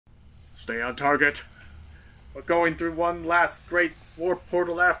Stay on target. We're going through one last great warp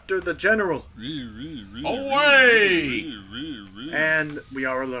portal after the general. Away! And we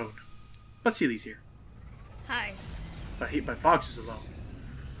are alone. But Seely's here. Hi. But Fox is alone.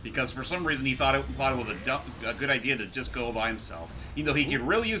 Because for some reason he thought it was a good idea to just go by himself. You know, he could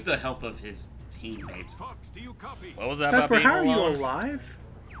really use the help of his teammates. Fox, do you copy? What was that Pepper, about being how are you alone? alive?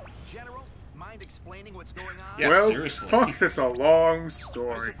 General, mind explaining what's going on? Yeah, well, seriously. Fox, it's a long I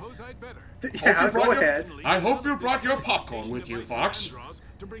story. suppose I'd better. Yeah, go ahead. I hope you brought your popcorn with you, Fox.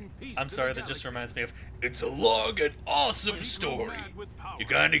 I'm sorry, that just reminds me of It's a long and awesome story. You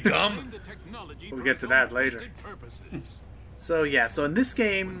kinda come? We'll get to that later. So yeah, so in this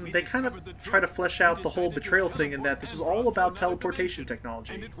game, they kind of try to flesh out the whole betrayal thing in that this is all about teleportation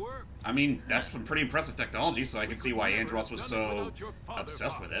technology. I mean, that's some pretty impressive technology, so I can see why Andros was so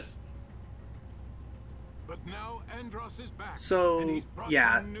obsessed with it. But now Andros is back. So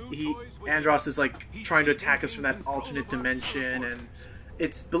yeah, Andros is like trying to attack us from that alternate dimension, and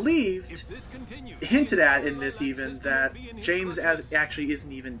it's believed, hinted at in this even, that James actually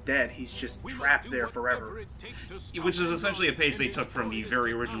isn't even dead. He's just trapped there forever. Which is essentially a page they took from the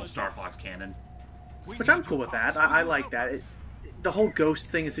very original Star Fox canon. Which I'm cool with that. I like that. The whole ghost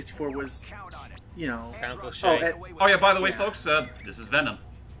thing in 64 was, you know... Kind of cliche. Oh yeah, by the way, folks, this is Venom.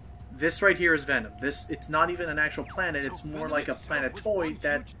 This right here is Venom. It's not even an actual planet. It's more like a planetoid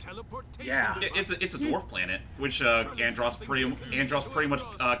that... Yeah. It's a dwarf planet, which Andros pretty much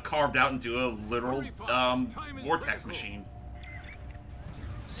carved out into a literal vortex machine.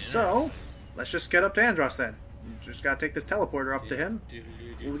 So, let's just get up to Andros then. Just gotta take this teleporter up to him.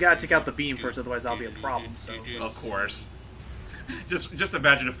 We gotta take out the beam first, otherwise that'll be a problem. So of course. Just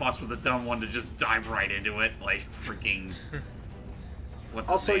imagine if Fox was the dumb one to just dive right into it, like freaking. What's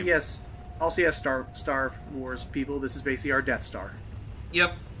his also, name? yes, Star Wars people. This is basically our Death Star.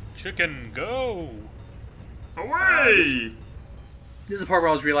 Yep. Chicken, go! Away! This is the part where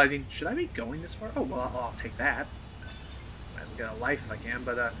I was realizing, should I be going this far? Oh well, I'll take that. Might as well get a life if I can.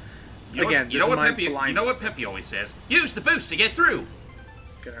 But again, you know what Peppy always says: use the boost to get through.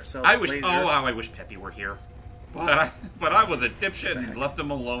 Get ourselves. I wish. laser. Oh, I wish Peppy were here. But I was a dipshit and left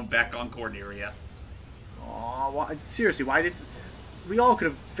him alone back on Corneria. Aw, seriously, why did... We all could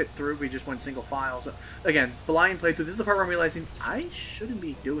have fit through if we just went single file. So, again, blind playthrough. This is the part where I'm realizing I shouldn't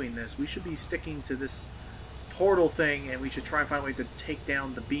be doing this. We should be sticking to this portal thing, and we should try and find a way to take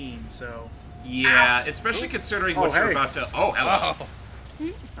down the beam, so... Yeah, especially considering what you're about to... Oh, hello.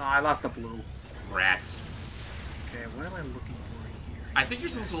 Oh, I lost the blue. Rats. Okay, what am I looking for here? I think you're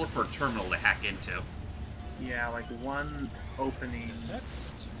supposed to look for a terminal to hack into. Yeah, like one opening.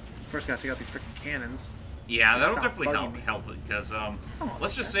 First gotta take out these freaking cannons. Yeah, that'll Stop definitely bugging help me. because on,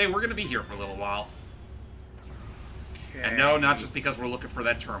 let's just okay. say we're gonna be here for a little while. Okay. And no, not just because we're looking for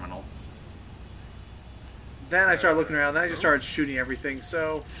that terminal. Then I started looking around, then I just started shooting everything,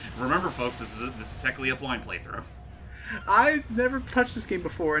 so... Remember, folks, this is technically a blind playthrough. I've never touched this game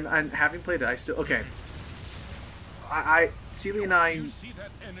before, and having played it, I still... Okay. Celia and I...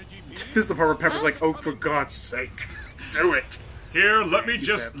 This is the part where Pepper's like, oh, for God's sake, do it! Here, let me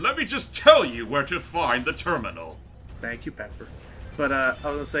just tell you where to find the terminal. Thank you, Pepper. But, I was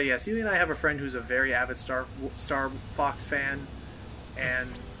gonna say, yeah, Celia and I have a friend who's a very avid Star Fox fan, and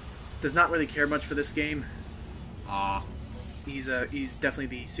does not really care much for this game. Aw. He's definitely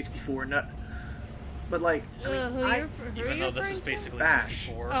the 64 nut. But, like, Even though this is basically Bash.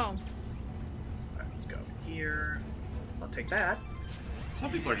 64. Oh. Alright, let's go here. I'll take that.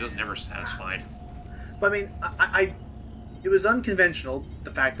 Some people are just never satisfied. But, I mean, it was unconventional,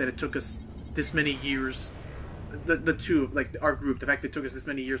 the fact that it took us this many years, the two, like, our group, the fact that it took us this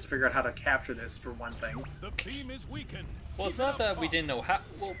many years to figure out how to capture this, for one thing. The beam is weakened. Well, it's not that we didn't know how.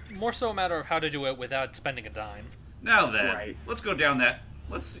 Well, more so a matter of how to do it without spending a dime. Now then, Right. let's go down that.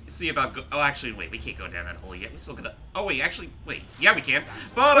 Let's see about... Oh, actually, wait, we can't go down that hole yet. We still gotta... Oh, wait, actually, wait. Yeah, we can.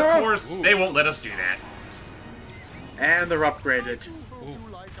 But, of course, they won't let us do that. And they're upgraded.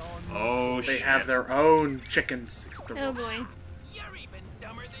 Oh, They shit. have their own chickens. Except they're Oh wolves. boy. You're even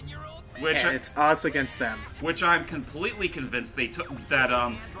dumber than your old man. Which, And it's us against them. which I'm completely convinced they took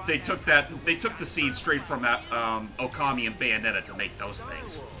that, they took the seed straight from, Okami and Bayonetta to make those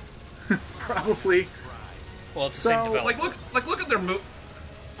things. Probably. Well, it's the So, same development. Look at their move.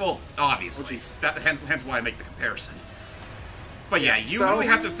 Well, obviously. Oh, jeez. Hence why I make the comparison. But yeah, you So- really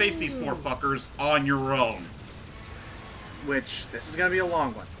have to face these four fuckers on your own. Which, this is gonna be a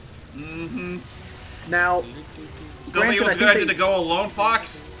long one. Mm-hmm. Now, Still think it was a good idea to go alone,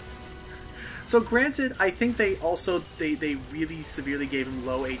 Fox? So granted, I think they also they really severely gave him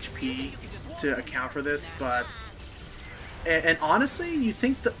low HP to account for this, but and honestly, you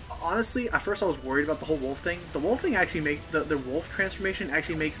think that honestly, at first I was worried about the whole wolf thing. The wolf thing actually the wolf transformation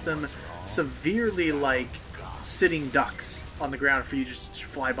actually makes them severely like sitting ducks on the ground for you just to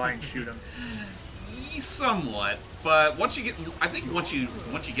fly by and shoot them. Somewhat, but once you get, I think once you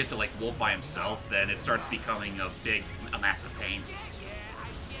get to like Wolf by himself, then it starts becoming a massive pain.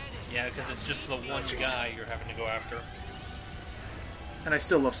 Yeah, because it's just the one guy you're having to go after. And I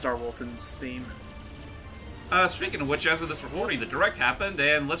still love Star Wolfen's theme. Speaking of which, as of this recording, the direct happened,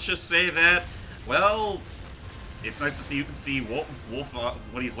 and let's just say that, well, it's nice to see Wolf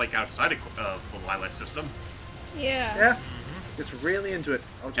what he's like outside of the Lilac system. Yeah. Yeah. It's really into it.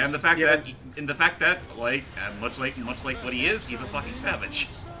 And the fact that, like, much like what he is, he's a fucking savage.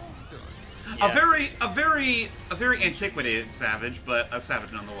 Yeah. A very antiquated savage, but a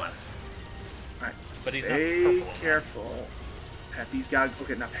savage nonetheless. Alright. But he's Stay not purple careful. Peppy's got,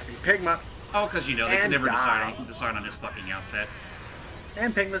 okay, not Peppy, Pigma. Oh, because you know they can And never die. decide on his fucking outfit.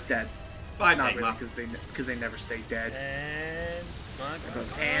 And Pigma's dead. Bye, Not Pigma. really, because they never stay dead. And There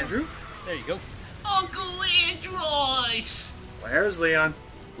goes Andrew. there you go. Uncle Andross! Where's Leon?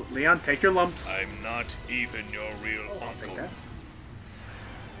 Leon, take your lumps. I'm not even your real I'll take uncle. that.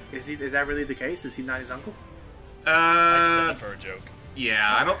 Is that really the case? Is he not his uncle? I just said that for a joke.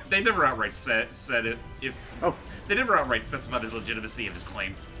 Yeah, I don't. They never outright said it. If Oh, they never outright specified the legitimacy of his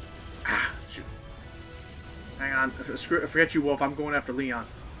claim. shoot. Hang on. Forget you, Wolf. I'm going after Leon.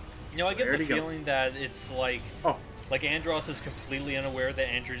 You know, I get Where'd the he go? feeling that it's like Oh, Andros is completely unaware that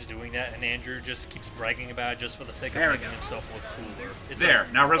Andrew's doing that, and Andrew just keeps bragging about it just for the sake of There we making go. himself look cooler. It's There,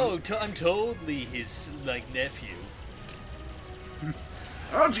 like, now I'm totally his like nephew.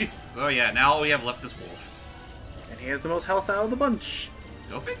 oh, jeez. So yeah, now all we have left is Wolf. And he has the most health out of the bunch.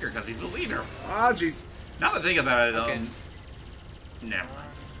 Go figure, because he's the leader. Oh, jeez. Now that I think about it, Okay. never mind.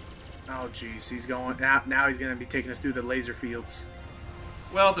 Oh, jeez. He's going now. He's going to be taking us through the laser fields.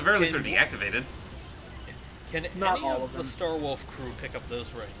 Well, at the very least, Can- they're deactivated. Can Not any all of of the them. Star Wolf crew pick up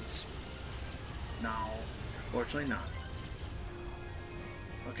those reins? No, fortunately not.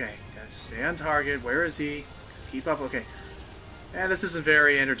 Okay, gotta stay on target. Where is he? Keep up. Okay. And this isn't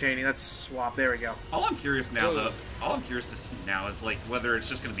very entertaining. Let's swap. There we go. All I'm curious now, Whoa. though, all I'm curious to see now is like whether it's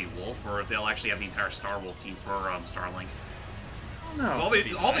just going to be Wolf or if they'll actually have the entire Star Wolf team for Starlink. 'Cause No. all they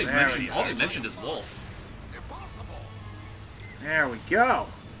There we go. mentioned is Wolf. There we go.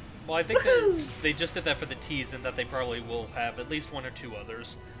 Well, I think that they just did that for the tease, and that they probably will have at least one or two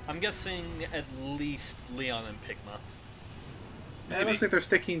others. I'm guessing at least Leon and Pigma. It looks like they're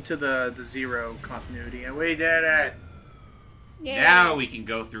sticking to the zero continuity, and we did it. Yeah. Now we can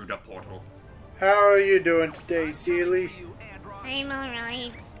go through the portal. How are you doing today, Seely? I'm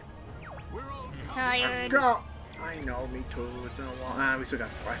alright. Tired. Go. I know, me too. It's been a while. We still got.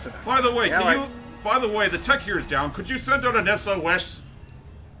 I still got. By the way, Yeah, By the way, the tech here is down. Could you send out an SOS?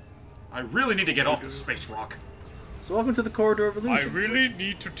 I really need to get off this space rock. So welcome to the Corridor of I Illusion. really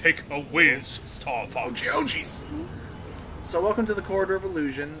need to take a whiz, Star Fox. Oh, jeez. So welcome to the Corridor of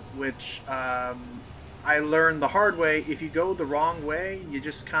Illusion, which I learned the hard way. If you go the wrong way, you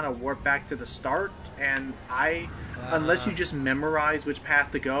just kind of warp back to the start. And unless you just memorize which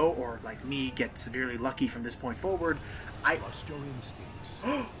path to go, or like me, get severely lucky from this point forward, Trust your instincts.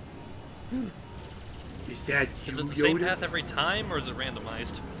 Is that you, Is it the same Yoda? path every time, or is it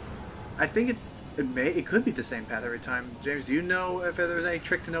randomized? I think it could be the same path every time. James, do you know if there's any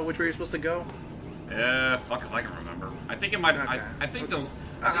trick to know which way you're supposed to go? Fuck if I can remember. I think it might. Okay. I think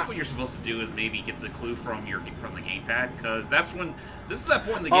what you're supposed to do is maybe get the clue from the gamepad, because that's when this is that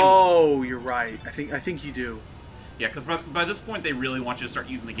point in the game. Oh, you're right. I think you do. Yeah, because by this point they really want you to start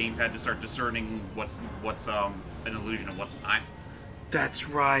using the gamepad to start discerning what's an illusion and what's not. That's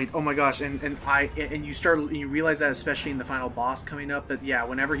right. Oh my gosh, and you realize that especially in the final boss coming up, that yeah,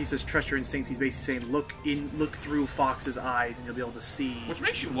 whenever he says trust your instincts, he's basically saying look through Fox's eyes and you'll be able to see. Which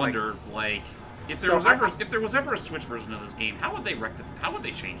makes you wonder, like if there So was ever a Switch version of this game, how would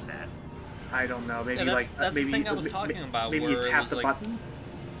they change that? I don't know. Maybe Yeah, like that's maybe the thing I was talking about. Maybe where you it tap was the like, button.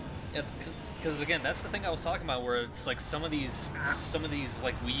 Yeah, because again, that's the thing I was talking about. Where it's like some of these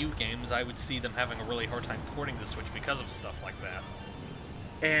like Wii U games, I would see them having a really hard time porting the Switch because of stuff like that.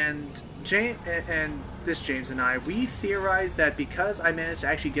 And James and I, we theorized that because I managed to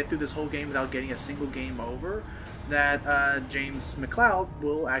actually get through this whole game without getting a single game over, that James McLeod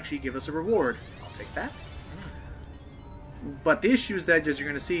will actually give us a reward. I'll take that. But the issue is that, as you're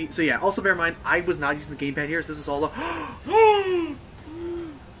going to see... So yeah, also bear in mind, I was not using the gamepad here, so this is all a...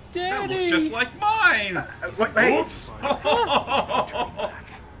 That looks just like mine. Hey, Oops.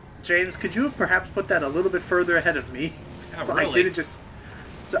 James, could you perhaps put that a little bit further ahead of me? Yeah, So really. I didn't just...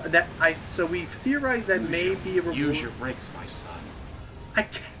 So we've theorized that may be a reward. Use your brakes, my son. I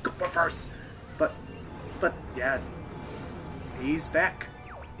can't go reverse. But yeah, he's back.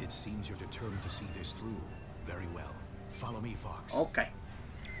 It seems you're determined to see this through. Very well. Follow me, Fox. Okay.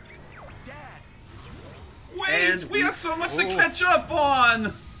 Wait, And we have so much to catch up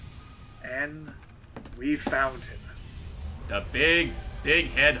on! And we found him. The big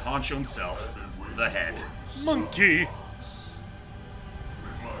head honcho himself. The head. Monkey.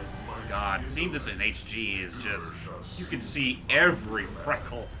 God, seeing this in HG is just... You can see every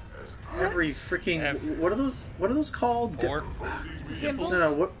freckle. Every freaking what are those called? Or Dimples?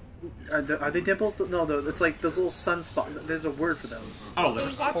 No, what are they dimples? No, it's like those little sunspot. There's a word for those. Oh, liver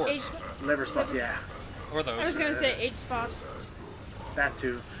Age spots. spots? Age- Liver spots. Yeah, or those. I was gonna say age spots. that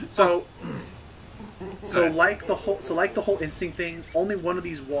too. So like the whole instinct thing, only one of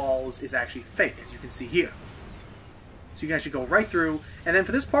these walls is actually fake, as you can see here. So you can actually go right through. And then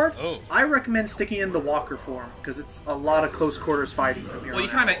for this part, I recommend sticking in the walker form because it's a lot of close quarters fighting from here. Well,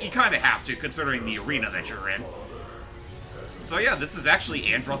 on you kind of have to, considering the arena that you're in. So yeah, this is actually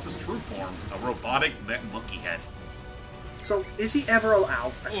Andross' true form, a robotic monkey head. So is he ever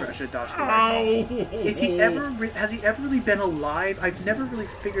out? I should dodge the right ball. Is he ever? Has he ever really been alive? I've never really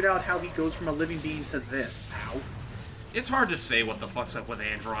figured out how he goes from a living being to this. Ow. It's hard to say what the fuck's up with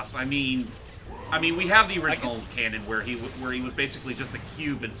Andross. I mean, we have the original canon where he was basically just a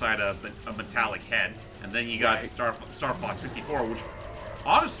cube inside a metallic head, and then you got Star Fox 64, which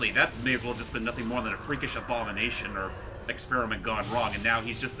honestly that may as well just been nothing more than a freakish abomination or experiment gone wrong, and now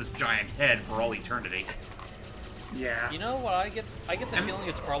he's just this giant head for all eternity. Yeah. You know what I get? I get the feeling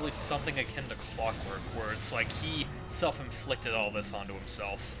it's probably something akin to Clockwork, where it's like he self-inflicted all this onto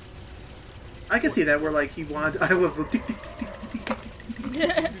himself. I can see that where like he wanted. I love the tick tick tick tick tick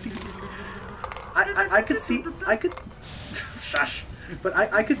tick. I could see. I could. Shush. But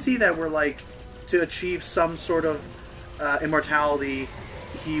I could see that where like to achieve some sort of immortality,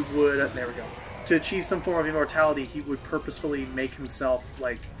 he would. There we go. To achieve some form of immortality, he would purposefully make himself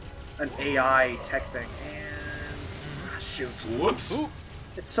like an AI tech thing. And shoot. Whoops. Ooh.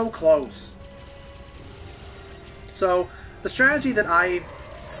 It's so close. So the strategy that I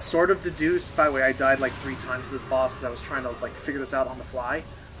sort of deduced. By the way, I died like 3 times to this boss because I was trying to like figure this out on the fly.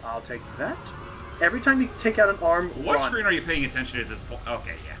 I'll take that. Every time you take out an arm, What run. screen are you paying attention to at this point?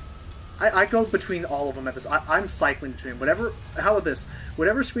 Okay, yeah. I go between all of them at this. I'm cycling between whatever. How about this?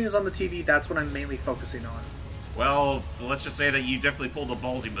 Whatever screen is on the TV, that's what I'm mainly focusing on. Well, let's just say that you definitely pulled a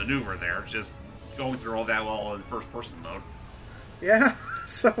ballsy maneuver there, just going through all that while in first-person mode. Yeah.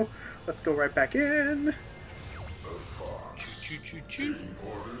 So let's go right back in. Choo-choo-choo.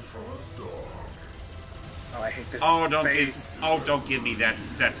 Oh, I hate this. Oh, face. don't give me that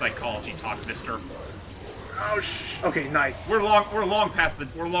psychology talk, mister. Oh, okay, nice. We're long past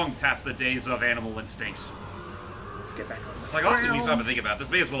the days of animal instincts. Let's get back on the It's like, honestly, when you stop ground. and think about it,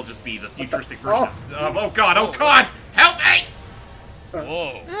 this may as well just be the futuristic Oh. version of oh god, help me!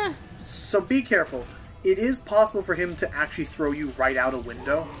 Whoa. So be careful. It is possible for him to actually throw you right out a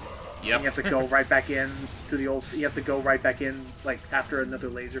window. Yep. And you have to go right back in to the old. You have to go right back in like after another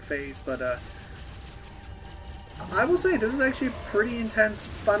laser phase. But I will say this is actually a pretty intense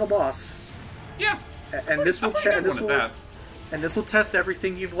final boss. Yeah. And this will I'm pretty good at that. and this will test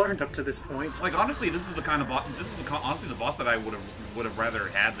everything you've learned up to this point. Like, honestly, this is the kind of boss. This is honestly the boss that I would have rather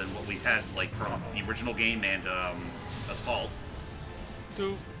had than what we've had, like from the original game and Assault.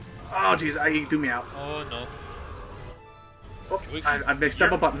 Two. Oh jeez, he threw me out. Oh no. Oh, I mixed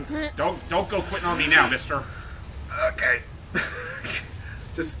up my buttons. Don't go quitting on me now, mister. Okay.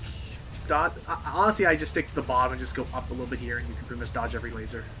 Just dodge. Honestly, I just stick to the bottom and just go up a little bit here, and you can pretty much dodge every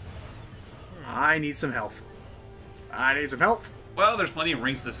laser. I need some health. I need some health. Well, there's plenty of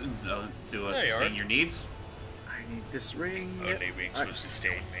rings to sustain your needs. I need this ring. Only rings will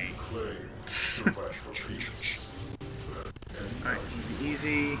sustain me. Alright, easy,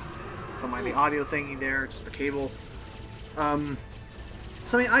 easy. Don't mind the audio thingy there, just the cable.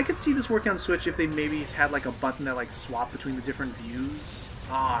 So I mean, I could see this working on Switch if they maybe had like a button that like swapped between the different views.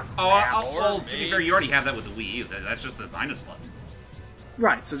 Oh, to be fair, you already have that with the Wii U. That's just the minus button.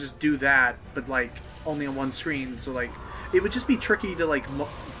 Right, so just do that, but like only on one screen. So like, it would just be tricky to like.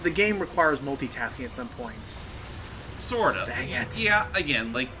 The game requires multitasking at some points. Sort of. Dang it. Yeah.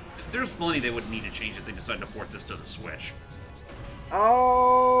 Again, like there's plenty they would need to change if they decide to port this to the Switch.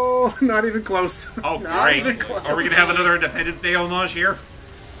 Oh, not even close. Oh, Not great. even close. Are we gonna have another Independence Day homage here?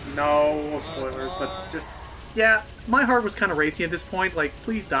 No spoilers, but just yeah. My heart was kind of racing at this point. Like,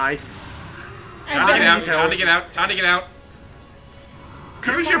 please die. Time to get out. need Time help. to get out. Time to get out.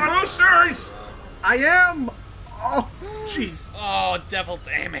 Use your boosters! I am. Oh, jeez. Oh, devil,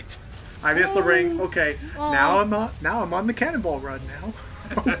 damn it. I missed the ring. Okay, now I'm on the cannonball run now.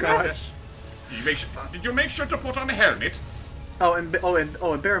 Oh gosh. Did you make sure to put on a helmet? And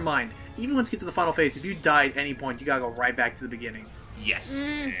bear in mind, even once you get to the final phase, if you die at any point, you gotta go right back to the beginning. Yes.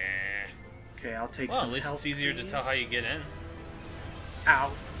 Okay, I'll take Well, some at least health, it's easier to tell how you get in.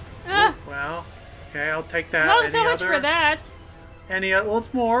 Ow. Ah, Well, okay, I'll take that. not Any so much other? for that. Any well,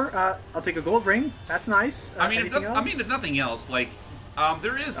 it's more. I'll take a gold ring. That's nice. Anything else? if nothing else, like,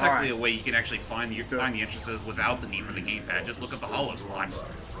 there is technically Alright. a way you can actually find the do it. entrances without the need for the gamepad. Just look at the hollow spots.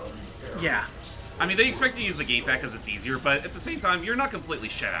 Yeah. I mean, they expect you to use the gamepad because it's easier, but at the same time, you're not completely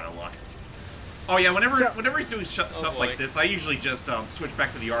shit out of luck. Oh yeah, whenever he's doing stuff boy. like this, I usually just switch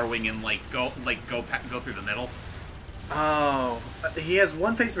back to the R wing and go through the middle. Oh, he has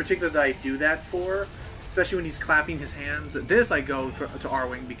one phase in particular that I do that for, especially when he's clapping his hands. This I go to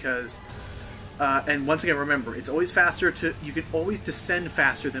R-Wing because, and once again, remember, it's always faster you can always descend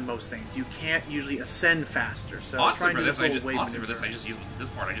faster than most things. You can't usually ascend faster, so Honestly, trying for to this, I just maneuver. use this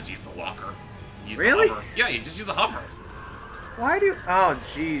part. I just use the walker. Use Really? The hover. Yeah, you just use the hover. Why do you... Oh,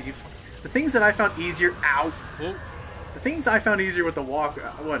 jeez. The things that I found easier... Ow. Ooh. The things I found easier with the walk...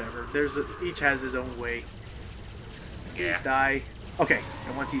 whatever. Each has his own way. Please Yeah. die. Okay,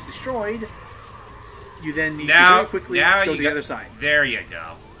 and once he's destroyed, you then need to Now, very quickly now go you to the got- other side. There you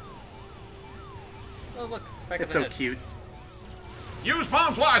go. Oh, look. Back It's of so the head. cute. Use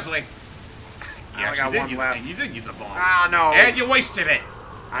bombs wisely. I only got one left. You did use a bomb. Ah, no. And you wasted it.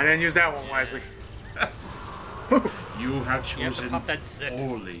 I didn't use that one wisely. You have You have to chosen pop that zit.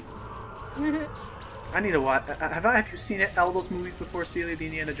 holy. I need to watch... Have you seen all those movies before, Celia, the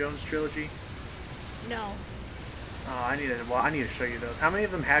Indiana Jones trilogy? No. Oh, I need to show you those. How many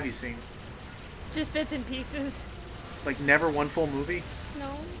of them have you seen? Just bits and pieces. Like, never one full movie? No.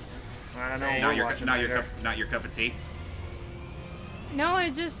 I don't know. Same. We're watching later. Not your cup of tea. No,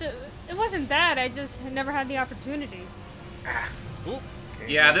 it wasn't that. I just had never had the opportunity. Ooh.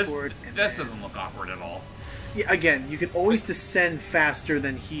 Okay, Yeah, go this forward, and this then- doesn't look awkward at all. Yeah, again, you can always descend faster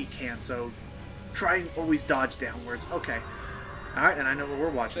than he can, so try and always dodge downwards. Okay. Alright, and I know what we're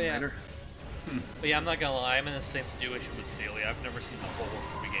watching Yeah. later. But yeah, I'm not gonna lie. I'm in the same situation with Celia. I've never seen the whole one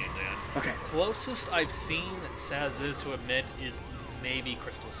from beginning to end. Okay. Closest I've seen, sad as it is to admit, is maybe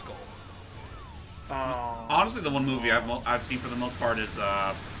Crystal Skull. Oh. Honestly, the one movie I've seen for the most part is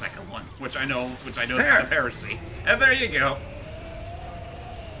the second one, which I know is There. kind of heresy. And there you go.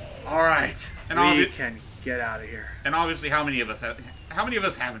 Alright. And We obvi- can get out of here. And obviously, how many of us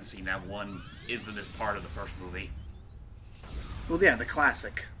haven't seen that one infamous part of the first movie? Well, yeah, the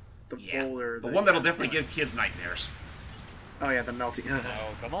classic. The Yeah, boulder. the one that'll definitely give kids nightmares. Oh, yeah, the melting. Oh,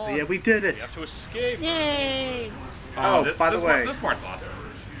 come on. Yeah, we did We it. have to escape. Yay! Oh, by the way. this part's awesome.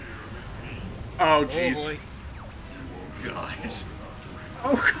 Oh, Oh, jeez. boy. God.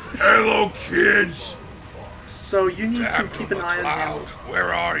 Oh, gosh. Hello, kids. So you need to keep an eye on him.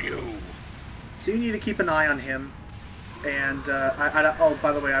 Where are you? So you need to keep an eye on him. And, oh,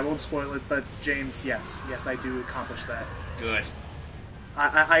 by the way, I won't spoil it, but James, yes, I do accomplish that. Good.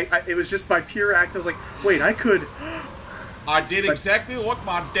 It was just by pure accident. I was like, wait, I could. I did exactly what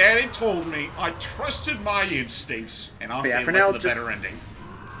my daddy told me. I trusted my instincts, and honestly, Yeah, it for led now, to the just- better ending.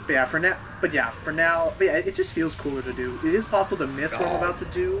 But yeah, for now, it just feels cooler to do. It is possible to miss what I'm about to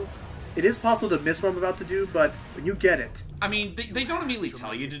do. It is possible to miss what I'm about to do, but when you get it, I mean, they don't immediately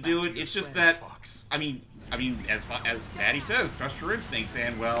tell you to do it. It's just that, I mean, as Daddy says, trust your instincts,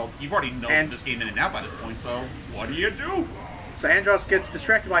 and well, you've already known And- this game in and out by this point. So what do you do? so Andros gets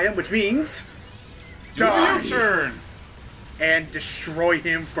distracted by him, which means Do Die. your turn. and destroy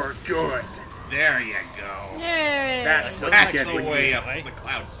him for good. There you go. Yay! That's what you That's get the when way you. up the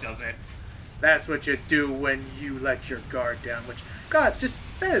cloud does it. That's what you do when you let your guard down. Which, God,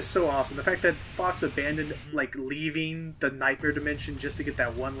 that is so awesome. The fact that Fox abandoned, like, leaving the Nightmare Dimension just to get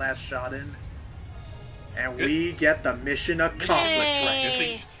that one last shot in. And Good. we get the mission accomplished.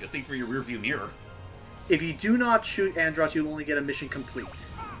 Yay. Good thing for your rearview mirror. If you do not shoot Andros, you'll only get a mission complete.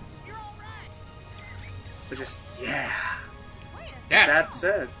 But just, yeah. That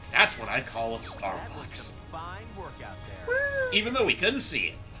said, That's what I call a Star Fox. Even though we couldn't see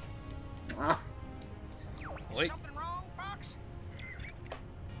it. ah, Wait.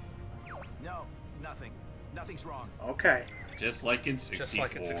 No, nothing. Nothing's wrong. okay. Just like in 64. Just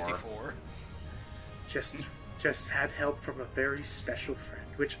like in 64. Just had help from a very special friend.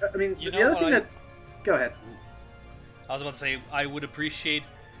 Which, I mean, You the know other what thing I- that... Go ahead. I was about to say, I would appreciate...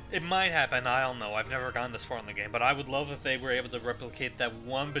 It might happen, I don't know. I've never gone this far in the game, but I would love if they were able to replicate that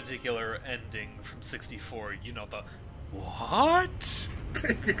one particular ending from 64. You know, the... What?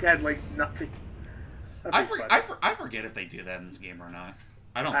 You had, like, nothing. That'd be fun. I forget if they do that in this game or not.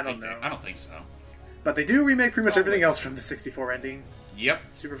 I don't I think don't know. I don't think so. But they do remake pretty much everything else from the 64 ending. Yep.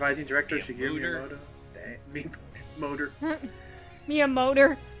 Supervising director Shigeru Miyamoto. Miyamoto. Dang, motor.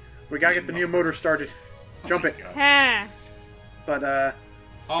 Miyamoto. We gotta get the Miyamoto started. Jump it. God. Ha. But Oh,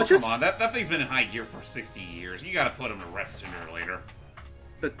 but come just- on. That thing's been in high gear for 60 years. You gotta put him to rest sooner or later.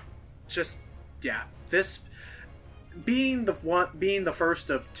 but just yeah, this being the first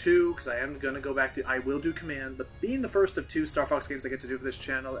of two, because I am gonna go back to I will do Command, but being the first of two Star Fox games I get to do for this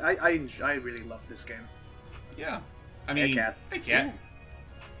channel, I really love this game. Yeah. I mean, Cat. Hey, Cat.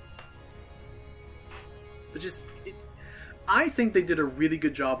 But just I think they did a really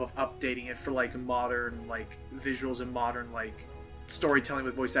good job of updating it for like modern like visuals and modern like storytelling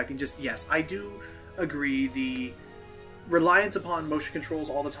with voice acting. Just yes, I do agree the reliance upon motion controls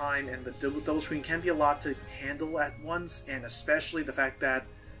all the time and the double screen can be a lot to handle at once, and especially the fact that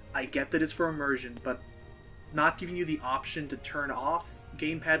I get that it's for immersion, but not giving you the option to turn off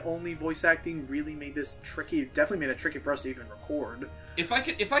gamepad only voice acting really made this tricky. It definitely made it tricky for us to even record. If I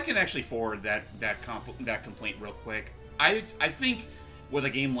can actually forward that complaint real quick, I think with a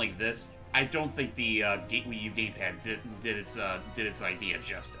game like this, I don't think the Wii U gamepad did its idea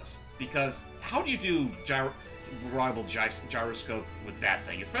justice, because how do you do reliable gyroscope with that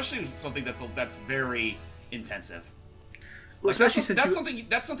thing, especially with something that's very intensive? Well, especially since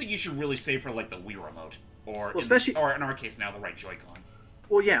that's something you should really save for like the Wii remote, or well, in our case now the right Joy-Con.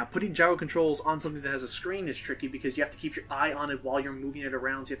 Well, yeah, putting gyro controls on something that has a screen is tricky because you have to keep your eye on it while you're moving it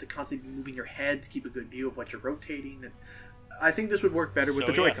around. So you have to constantly be moving your head to keep a good view of what you're rotating. And I think this would work better with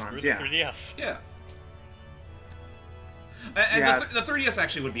the Joy-Cons. Yeah, 3DS. Yeah. And the 3DS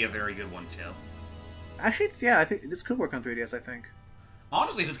actually would be a very good one too. Actually, yeah, I think this could work on 3DS. I think.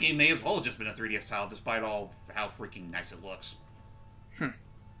 Honestly, this game may as well have just been a 3DS title, despite all how freaking nice it looks.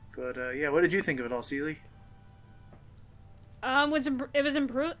 But yeah, what did you think of it all, Seeley? It was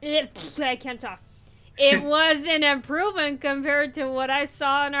improved. I can't talk. It was an improvement compared to what I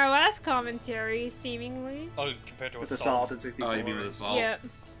saw in our last commentary, seemingly. Oh, compared to With Assault. Assault and 64. Oh, you mean with Assault? Yeah.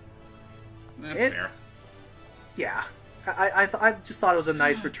 That's It- fair. Yeah, I just thought it was a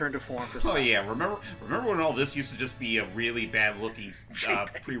nice return to form for. Oh stuff. yeah, remember when all this used to just be a really bad looking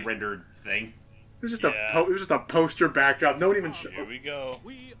pre-rendered thing? It was just Yeah. it was just a poster backdrop. No one even. Here we go.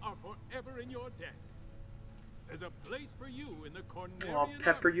 We are forever in your debt. There's a place for you in the Cornelian Aw,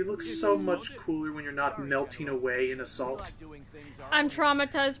 Pepper, you look so Army. much cooler when you're not melting away in Assault. I'm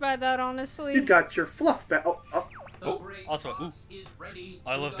traumatized by that, honestly. You got your fluff back. Oh, Oh, Also, ooh,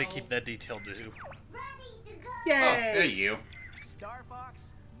 I love they keep that detail too. yay! oh, there you. Star Fox,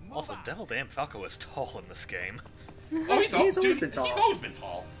 move Also, out. Devil Damn Falco is tall in this game. Oh, he's always dude, been tall. He's always been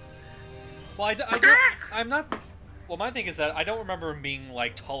tall. Well, I'm not. Well, my thing is that I don't remember him being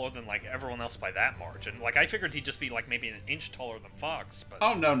like taller than like everyone else by that margin. Like I figured he'd just be like maybe an inch taller than Fox. But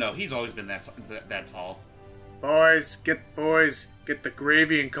Oh no, he's always been that tall. Boys, get the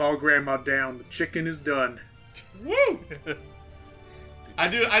gravy and call Grandma down. The chicken is done. Woo! I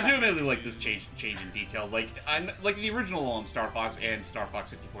do admittedly like this change in detail. Like the original Star Fox and Star Fox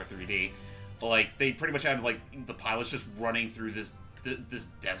 64 3D. Like they pretty much had like the pilots just running through this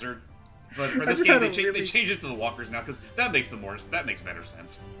desert. But for this game, they changed it to the walkers now because that makes better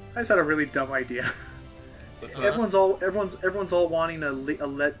sense. I just had a really dumb idea. Everyone's all wanting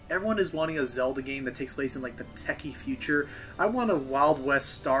everyone is wanting a Zelda game that takes place in like the techie future. I want a Wild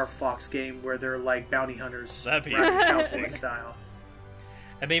West Star Fox game where they're like bounty hunters, That'd be riding cowboy amazing. style.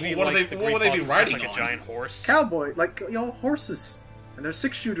 and maybe Well, like the what Green would they be Fox is just riding like a on? giant horse. Cowboy, like horses, and there's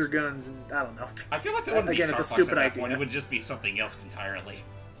 6-shooter guns, and I don't know. I feel like that wouldn't Again, be it's Star a Fox stupid at that point. idea. It would just be something else entirely.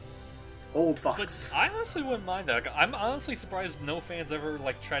 Old But Fox. I honestly wouldn't mind that. I'm honestly surprised no fans ever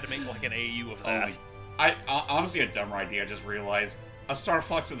like tried to make like an AU of that. Honestly, a dumber idea. I just realized a Star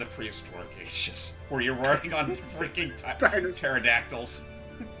Fox in the prehistoric ages, where you're riding on freaking Dinosaurs. pterodactyls.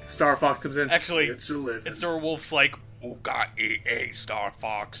 Star Fox comes in. Actually, it's 11. It's Wolf's like, Ooga EA Star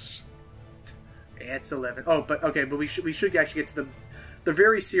Fox. It's 11. Oh, but okay, but we should actually get to the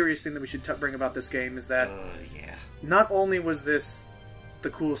very serious thing that we should bring about this game is that Yeah. not only was this the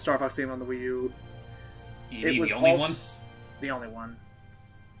coolest Star Fox game on the Wii U, You it mean was the only also one? the only one.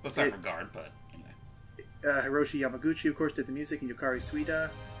 Let's not forget, but anyway. Hiroshi Yamaguchi, of course, did the music, and Yukari Suida.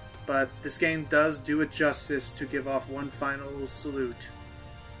 But this game does do it justice to give off one final salute.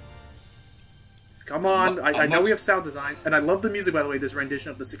 Come on, I know we have sound design, and I love the music, by the way, this rendition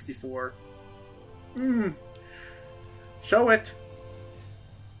of the 64. Show it!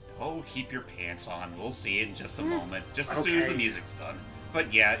 Oh, keep your pants on. We'll see it in just a moment, just as soon as the Okay. music's done.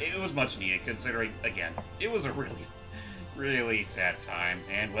 But yeah, it was much needed, considering, again, it was a really, really sad time.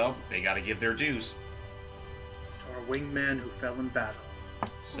 And, well, they gotta give their dues. To our wingman who fell in battle.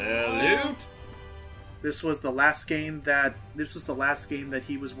 Salute! This was the last game that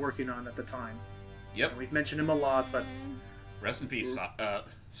he was working on at the time. Yep. And we've mentioned him a lot, but Rest in peace.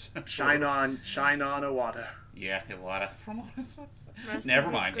 shine on, Iwata. Yeah, Iwata. Rest Never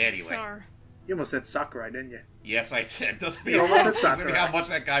in peace, mind. good Anyway. sir. You almost said Sakurai, didn't you? Yes, I did. Doesn't You almost said mean Sakurai. how much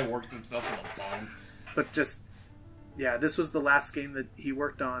that guy works himself in the bone. But just, yeah, this was the last game that he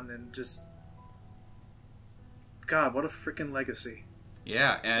worked on, and just, God, what a freaking legacy.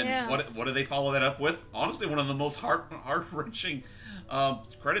 Yeah, and Yeah. what do they follow that up with? Honestly, one of the most heart-wrenching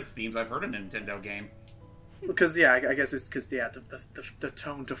credits themes I've heard in a Nintendo game. Because, yeah, I guess it's because, yeah, the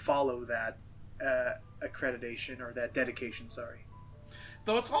tone to follow that accreditation, or that dedication, sorry.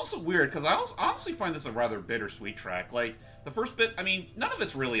 Though it's also weird, because I also honestly find this a rather bittersweet track. Like, the first bit, I mean, none of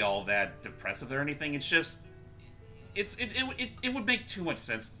it's really all that depressive or anything. It's just, it would make too much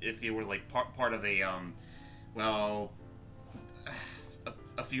sense if it were, like, part of a, well,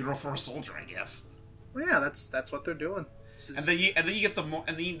 a funeral for a soldier, I guess. Well, yeah, that's what they're doing. And then you get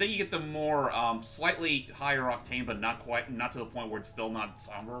the more slightly higher octane, but not to the point where it's still not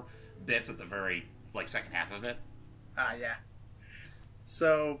somber bits at the very second half of it. Yeah.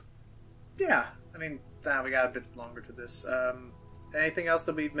 So, yeah, I mean, we got a bit longer to this. Anything else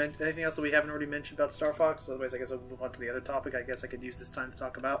that we haven't already mentioned about Star Fox? Otherwise, I guess I'll move on to the other topic. I guess I could use this time to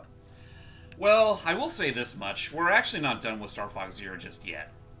talk about. Well, I will say this much: we're actually not done with Star Fox Zero just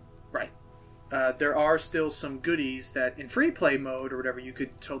yet. Right. There are still some goodies that in free play mode or whatever you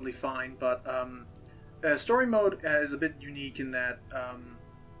could totally find, but story mode is a bit unique in that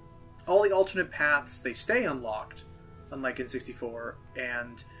all the alternate paths, they stay unlocked, unlike in 64,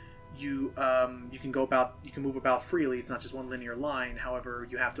 and you can move about freely. It's not just one linear line. However,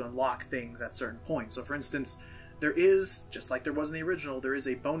 you have to unlock things at certain points. So, for instance, there is, just like there was in the original, there is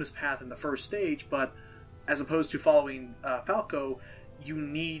a bonus path in the first stage, but as opposed to following Falco, you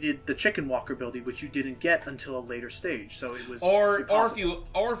needed the chicken walker ability, which you didn't get until a later stage. So it was or if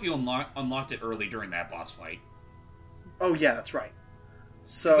you unlocked it early during that boss fight. Oh yeah, that's right.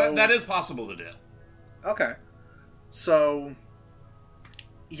 So that is possible to do. Okay. So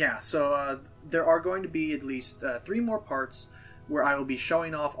yeah, there are going to be at least 3 more parts where I will be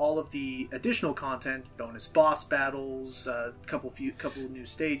showing off all of the additional content, bonus boss battles, couple new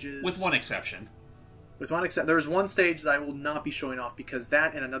stages. With one exception. There's one stage that I will not be showing off because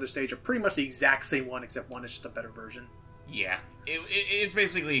that and another stage are pretty much the exact same one, except one is just a better version. Yeah, it's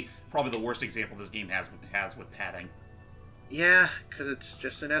basically probably the worst example this game has with padding. Yeah, because it's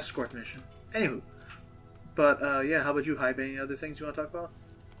just an escort mission. Anywho, but yeah, how about you, Hype? Any other things you want to talk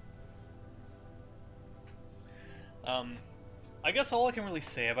about? I guess all I can really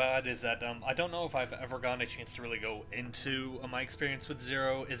say about it is that I don't know if I've ever gotten a chance to really go into my experience with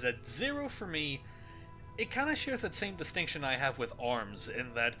Zero. Is that Zero for me? It kind of shares that same distinction I have with ARMS,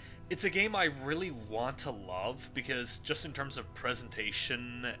 in that it's a game I really want to love, because just in terms of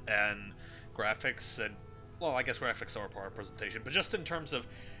presentation and graphics, and, well, I guess graphics are part of presentation, but just in terms of,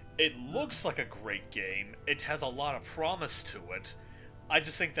 it looks like a great game, it has a lot of promise to it. I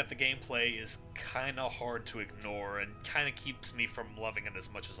just think that the gameplay is kind of hard to ignore, and kind of keeps me from loving it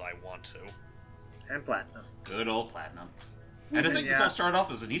as much as I want to. And Platinum. Good old Platinum. And I think this all started off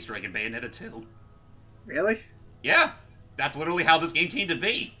as an Easter egg in Bayonetta 2. Really? Yeah, that's literally how this game came to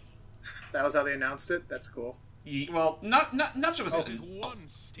be. That was how they announced it? That's cool. Well, not sure. It's one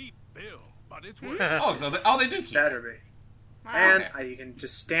steep bill, but it's worth They do keep Better it. be. Wow. And Okay. you can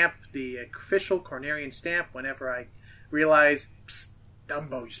just stamp the official Cornerian stamp whenever I realize, psst,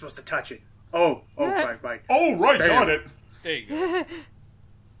 Dumbo, you're supposed to touch it. Oh, right. Oh, right, Spam. got it. There you go.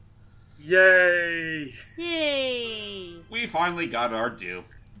 Yay! Yay! We finally got our due.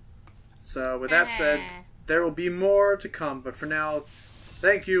 So, with that said, there will be more to come, but for now,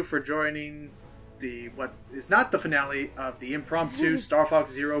 thank you for joining what is not the finale of the impromptu Star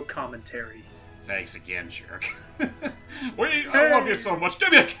Fox Zero commentary. Thanks again, jerk. I love you so much. Give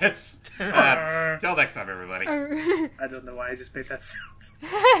me a kiss. Till next time, everybody. I don't know why I just made that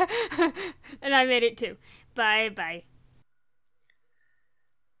sound. And I made it too. Bye.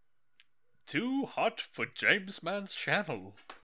 Too hot for James Man's channel.